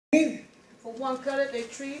For one cutteth a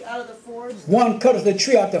tree out of the forest. One cutteth the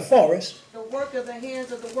tree out of the forest. The work of the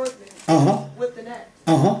hands of the workmen. With the net.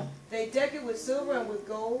 They deck it with silver and with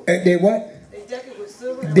gold. They what? They deck it with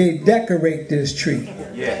silver and they decorate this tree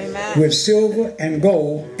with silver and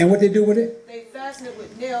gold. And what they do with it? They fasten it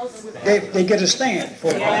with nails and with they get a stand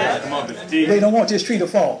for it. They don't want this tree to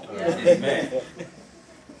fall.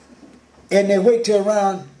 And they wait till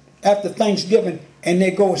around after Thanksgiving, and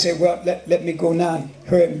they go and say, well, let me go now and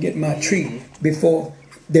hurry up and get my tree before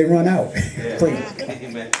they run out. Praise God.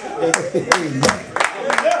 Amen.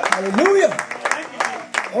 Hallelujah.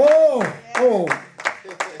 Oh,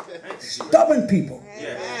 stubborn people.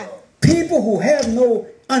 People who have no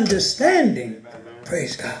understanding,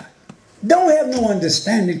 praise God, don't have no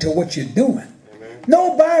understanding to what you're doing.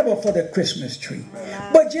 No Bible for the Christmas tree.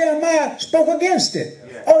 But Jeremiah spoke against it.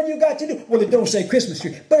 All you got to do, well, it don't say Christmas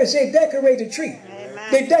tree, but it says decorate the tree.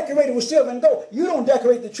 They decorate it with silver and gold. You don't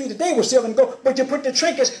decorate the tree today with silver and gold, but you put the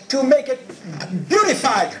trinkets to make it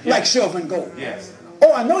beautified like silver and gold.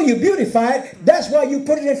 Oh, I know you beautified. That's why you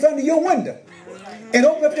put it in front of your window and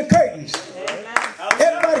open up the curtains.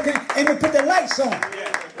 Everybody can, and you put the lights on.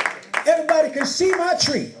 Everybody can see my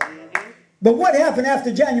tree. But what happened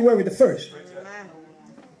after January the 1st?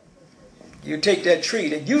 You take that tree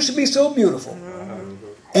that used to be so beautiful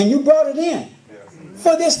and you brought it in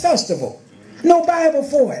for this festival. No Bible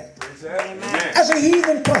for it. As a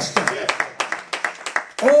heathen custom.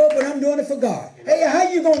 Oh, but I'm doing it for God. Hey, how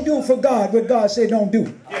you going to do it for God what God said don't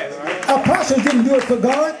do? Apostles didn't do it for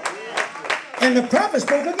God. And the prophet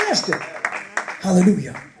spoke against it.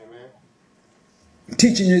 Hallelujah. I'm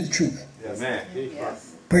teaching you the truth.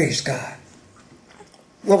 Praise God.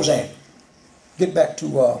 What was that? Get back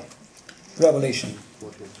to Revelation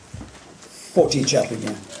 14th chapter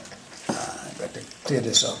again. I've got to clear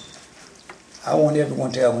this up. I want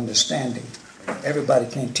everyone to have understanding. Everybody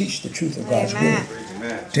can't teach the truth of God's word.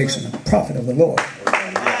 It takes a prophet of the Lord.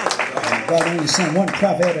 God only sent one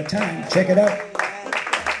prophet at a time. Check it out.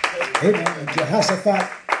 Amen. Jehoshaphat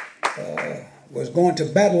was going to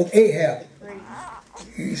battle with Ahab.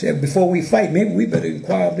 He said, before we fight, maybe we better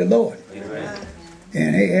inquire of the Lord.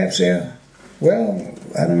 And Ahab said, well,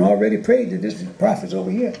 I done already prayed to this prophet's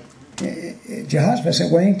over here. Jehoshaphat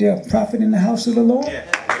said, well, ain't there a prophet in the house of the Lord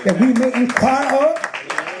that we may inquire of?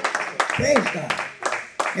 Praise God.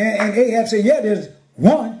 And Ahab said, yeah, there's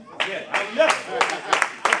one.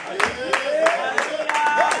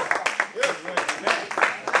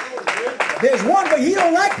 There's one, but he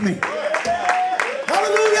don't like me.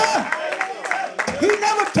 Hallelujah. He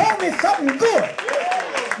never told me something good.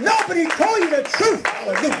 Nobody told you the truth.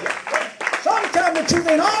 Hallelujah. Sometimes the truth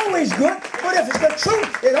ain't always good, but if it's the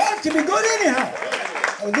truth, it ought to be good anyhow.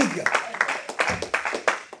 Hallelujah.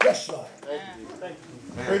 Yes, Lord.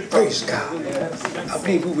 Praise God. I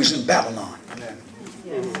believe we was in Babylon.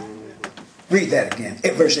 Read that again.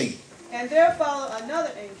 Verse 8. And there followed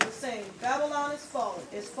another angel, saying, Babylon is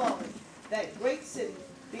fallen, that great city,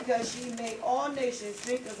 because she made all nations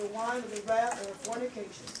drink of the wine of the wrath of her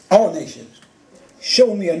fornication. All nations.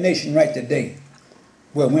 Show me a nation right today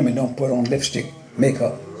where women don't put on lipstick,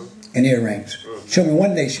 makeup, and earrings. Show me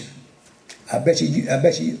one nation. I bet you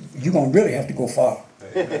you're gonna really have to go far.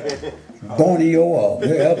 Borneo or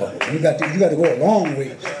wherever. You got to go a long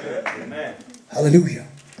way. Hallelujah.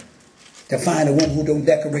 To find a woman who don't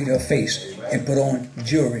decorate her face and put on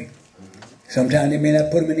jewelry. Sometimes they may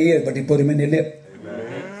not put them in the ears, but they put them in the lip.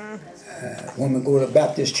 Woman go to a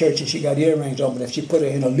Baptist church and she got earrings on, but if she put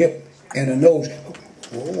it in her lip and her nose, oh,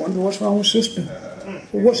 I wonder what's wrong with sister.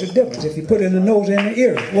 Well, what's the difference? If you put it in the nose and the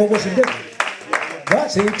ears, well, what's the difference?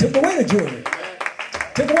 God said he took away the jewelry.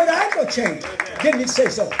 Took away the eyebrow chain. Didn't he say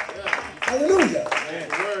so? Hallelujah.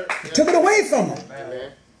 He took it away from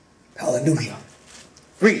them. Hallelujah.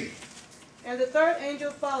 Read. And the third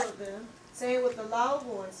angel followed them, saying with a loud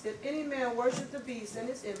voice, if any man worship the beast in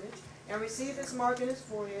his image, and receive his mark in his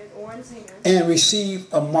forehead or in his hand. And receive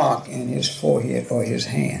a mark in his forehead or his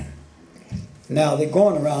hand. Now they're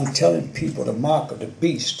going around telling people the mark of the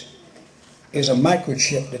beast is a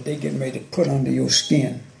microchip that they're getting ready to put under your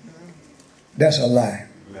skin. That's a lie.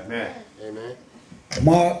 Amen. Amen. The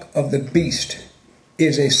mark of the beast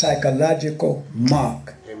is a psychological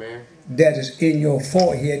mark. Amen. That is in your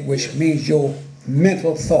forehead, which means your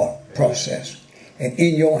mental thought process. And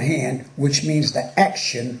in your hand, which means the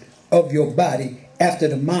action of your body after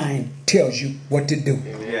the mind tells you what to do.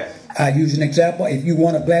 Yes. I use an example. If you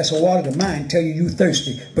want a glass of water, the mind tell you you're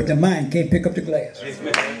thirsty, but the mind can't pick up the glass. Yes.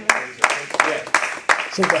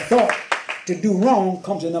 So the thought to do wrong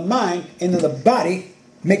comes in the mind, and then the body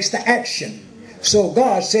makes the action. So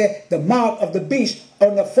God said the mark of the beast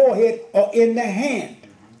on the forehead or in the hand.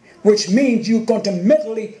 which means you're going to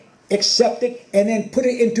mentally accept it and then put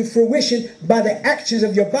it into fruition by the actions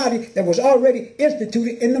of your body that was already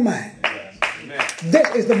instituted in the mind.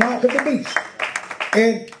 This is the mark of the beast.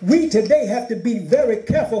 And we today have to be very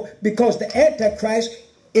careful, because the Antichrist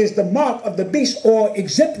is the mark of the beast, or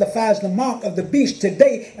exemplifies the mark of the beast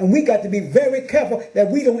today. And we got to be very careful that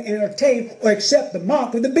we don't entertain or accept the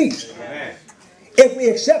mark of the beast. Amen. If we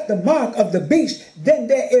accept the mark of the beast, then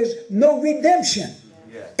there is no redemption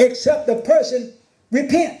except the person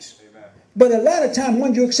repents. But a lot of times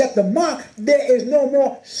when you accept the mark, there is no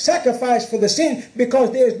more sacrifice for the sin,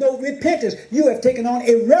 because there is no repentance. You have taken on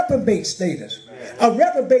a reprobate status. A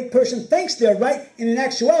reprobate person thinks they're right, and in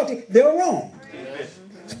actuality, they're wrong.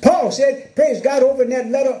 Paul said, praise God, over in that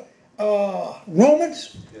letter,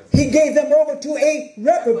 Romans, he gave them over to a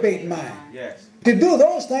reprobate mind. To do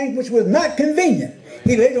those things which was not convenient.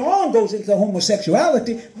 He later on goes into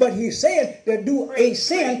homosexuality, but he's saying to do a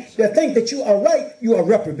sin, to think that you are right, you are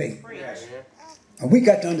reprobate. And we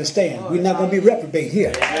got to understand, we're not going to be reprobate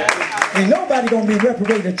here. Ain't nobody going to be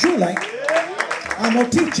reprobate that you like. I'm going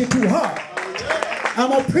to teach you too hard. I'm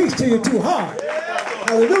going to preach to you too hard.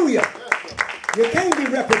 Hallelujah. You can't be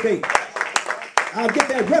reprobate. I'll get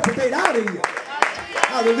that reprobate out of you.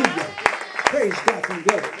 Hallelujah. Praise God from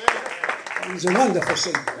glory. He's a wonderful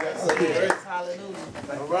Savior. Hallelujah.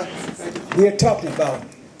 We're talking about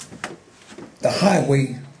the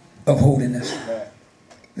highway of holiness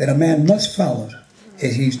that a man must follow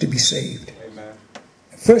if he's to be saved.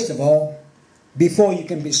 First of all, before you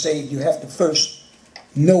can be saved, you have to first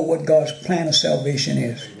know what God's plan of salvation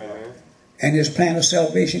is. And his plan of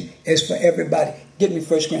salvation is for everybody. Give me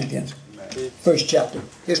 1 Corinthians, first chapter.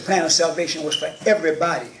 His plan of salvation was for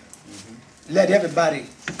everybody. Let everybody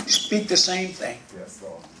speak the same thing.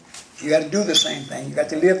 You got to do the same thing. You got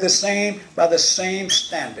to live the same by the same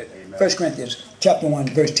standard. 1 Corinthians chapter 1,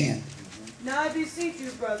 verse 10. Now I beseech you,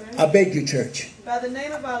 brethren, I beg you, church, by the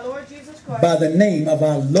name of our Lord Jesus Christ, by the name of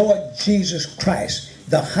our Lord Jesus Christ,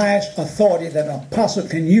 the highest authority that an apostle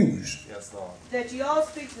can use, that you all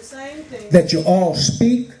speak the same thing. That you all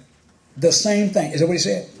speak the same thing. Is that what he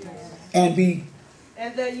said? And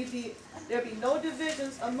that there be no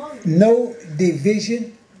divisions among you. No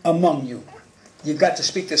division among you. You've got to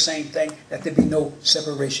speak the same thing, that there be no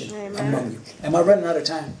separation among you. Am I running out of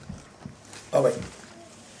time? All right.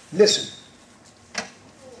 Listen.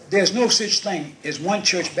 There's no such thing as one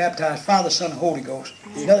church baptized Father, Son, and Holy Ghost.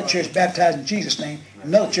 Another church baptized in Jesus' name.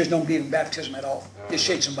 Another church don't believe in baptism at all. Just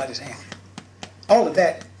shake somebody's hand. All of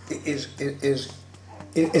that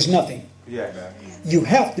is nothing. You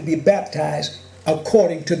have to be baptized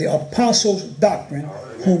according to the apostles' doctrine,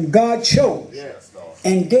 whom God chose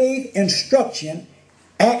and gave instruction.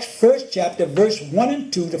 Acts 1st chapter, verse 1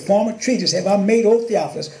 and 2, the former treatise have I made, O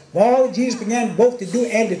Theophilus, for all that Jesus began both to do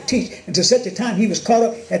and to teach, and to such a time he was caught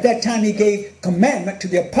up. At that time he gave commandment to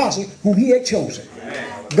the apostles whom he had chosen.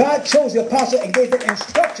 God chose the apostles and gave them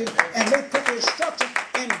instruction, and they put the instruction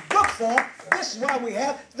in book form. This is why we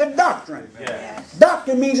have the doctrine.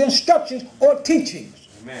 Doctrine means instructions or teachings.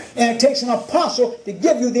 And it takes an apostle to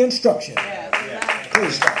give you the instruction.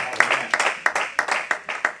 Praise God.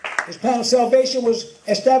 His plan of salvation was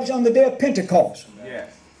established on the day of Pentecost.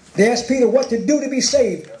 They asked Peter what to do to be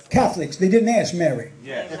saved. Catholics, they didn't ask Mary.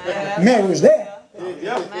 Mary was there.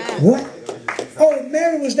 What? Oh,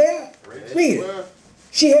 Mary was there? Read it.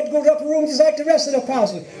 She had to go to the upper room just like the rest of the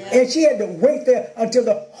apostles. And she had to wait there until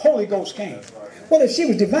the Holy Ghost came. Well, if she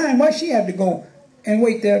was divine, why she had to go and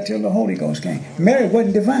wait there until the Holy Ghost came? Mary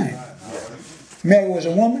wasn't divine. Mary was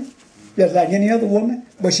a woman, just like any other woman,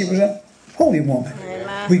 but she was a holy woman.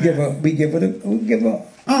 We give her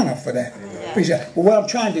honor for that. But what I'm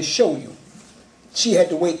trying to show you, she had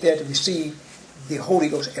to wait there to receive the Holy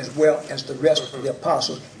Ghost as well as the rest of the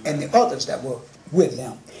apostles and the others that were with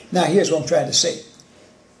them. Now here's what I'm trying to say.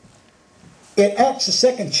 In Acts the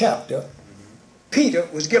 2nd chapter, Peter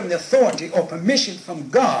was given the authority or permission from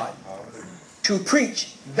God to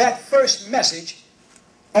preach that first message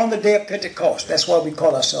on the day of Pentecost. That's why we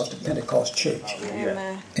call ourselves the Pentecost Church.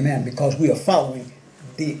 Amen. Because we are following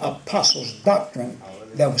the apostles' doctrine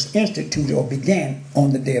that was instituted or began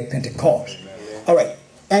on the day of Pentecost. All right.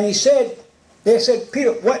 And they said,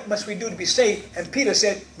 Peter, what must we do to be saved? And Peter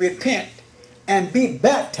said, repent and be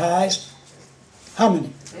baptized. How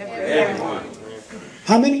many? Everyone.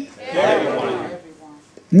 How many? Everyone.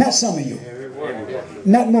 Not some of you.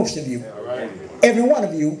 Not most of you. Every one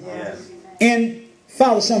of you. In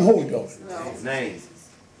Father, Son, Holy Ghost.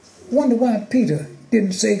 Wonder why Peter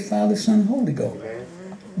didn't say Father, Son, Holy Ghost.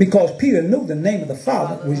 Because Peter knew the name of the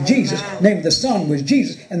Father was Jesus, the name of the Son was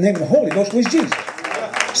Jesus, and the name of the Holy Ghost was Jesus.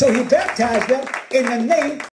 So he baptized them in the name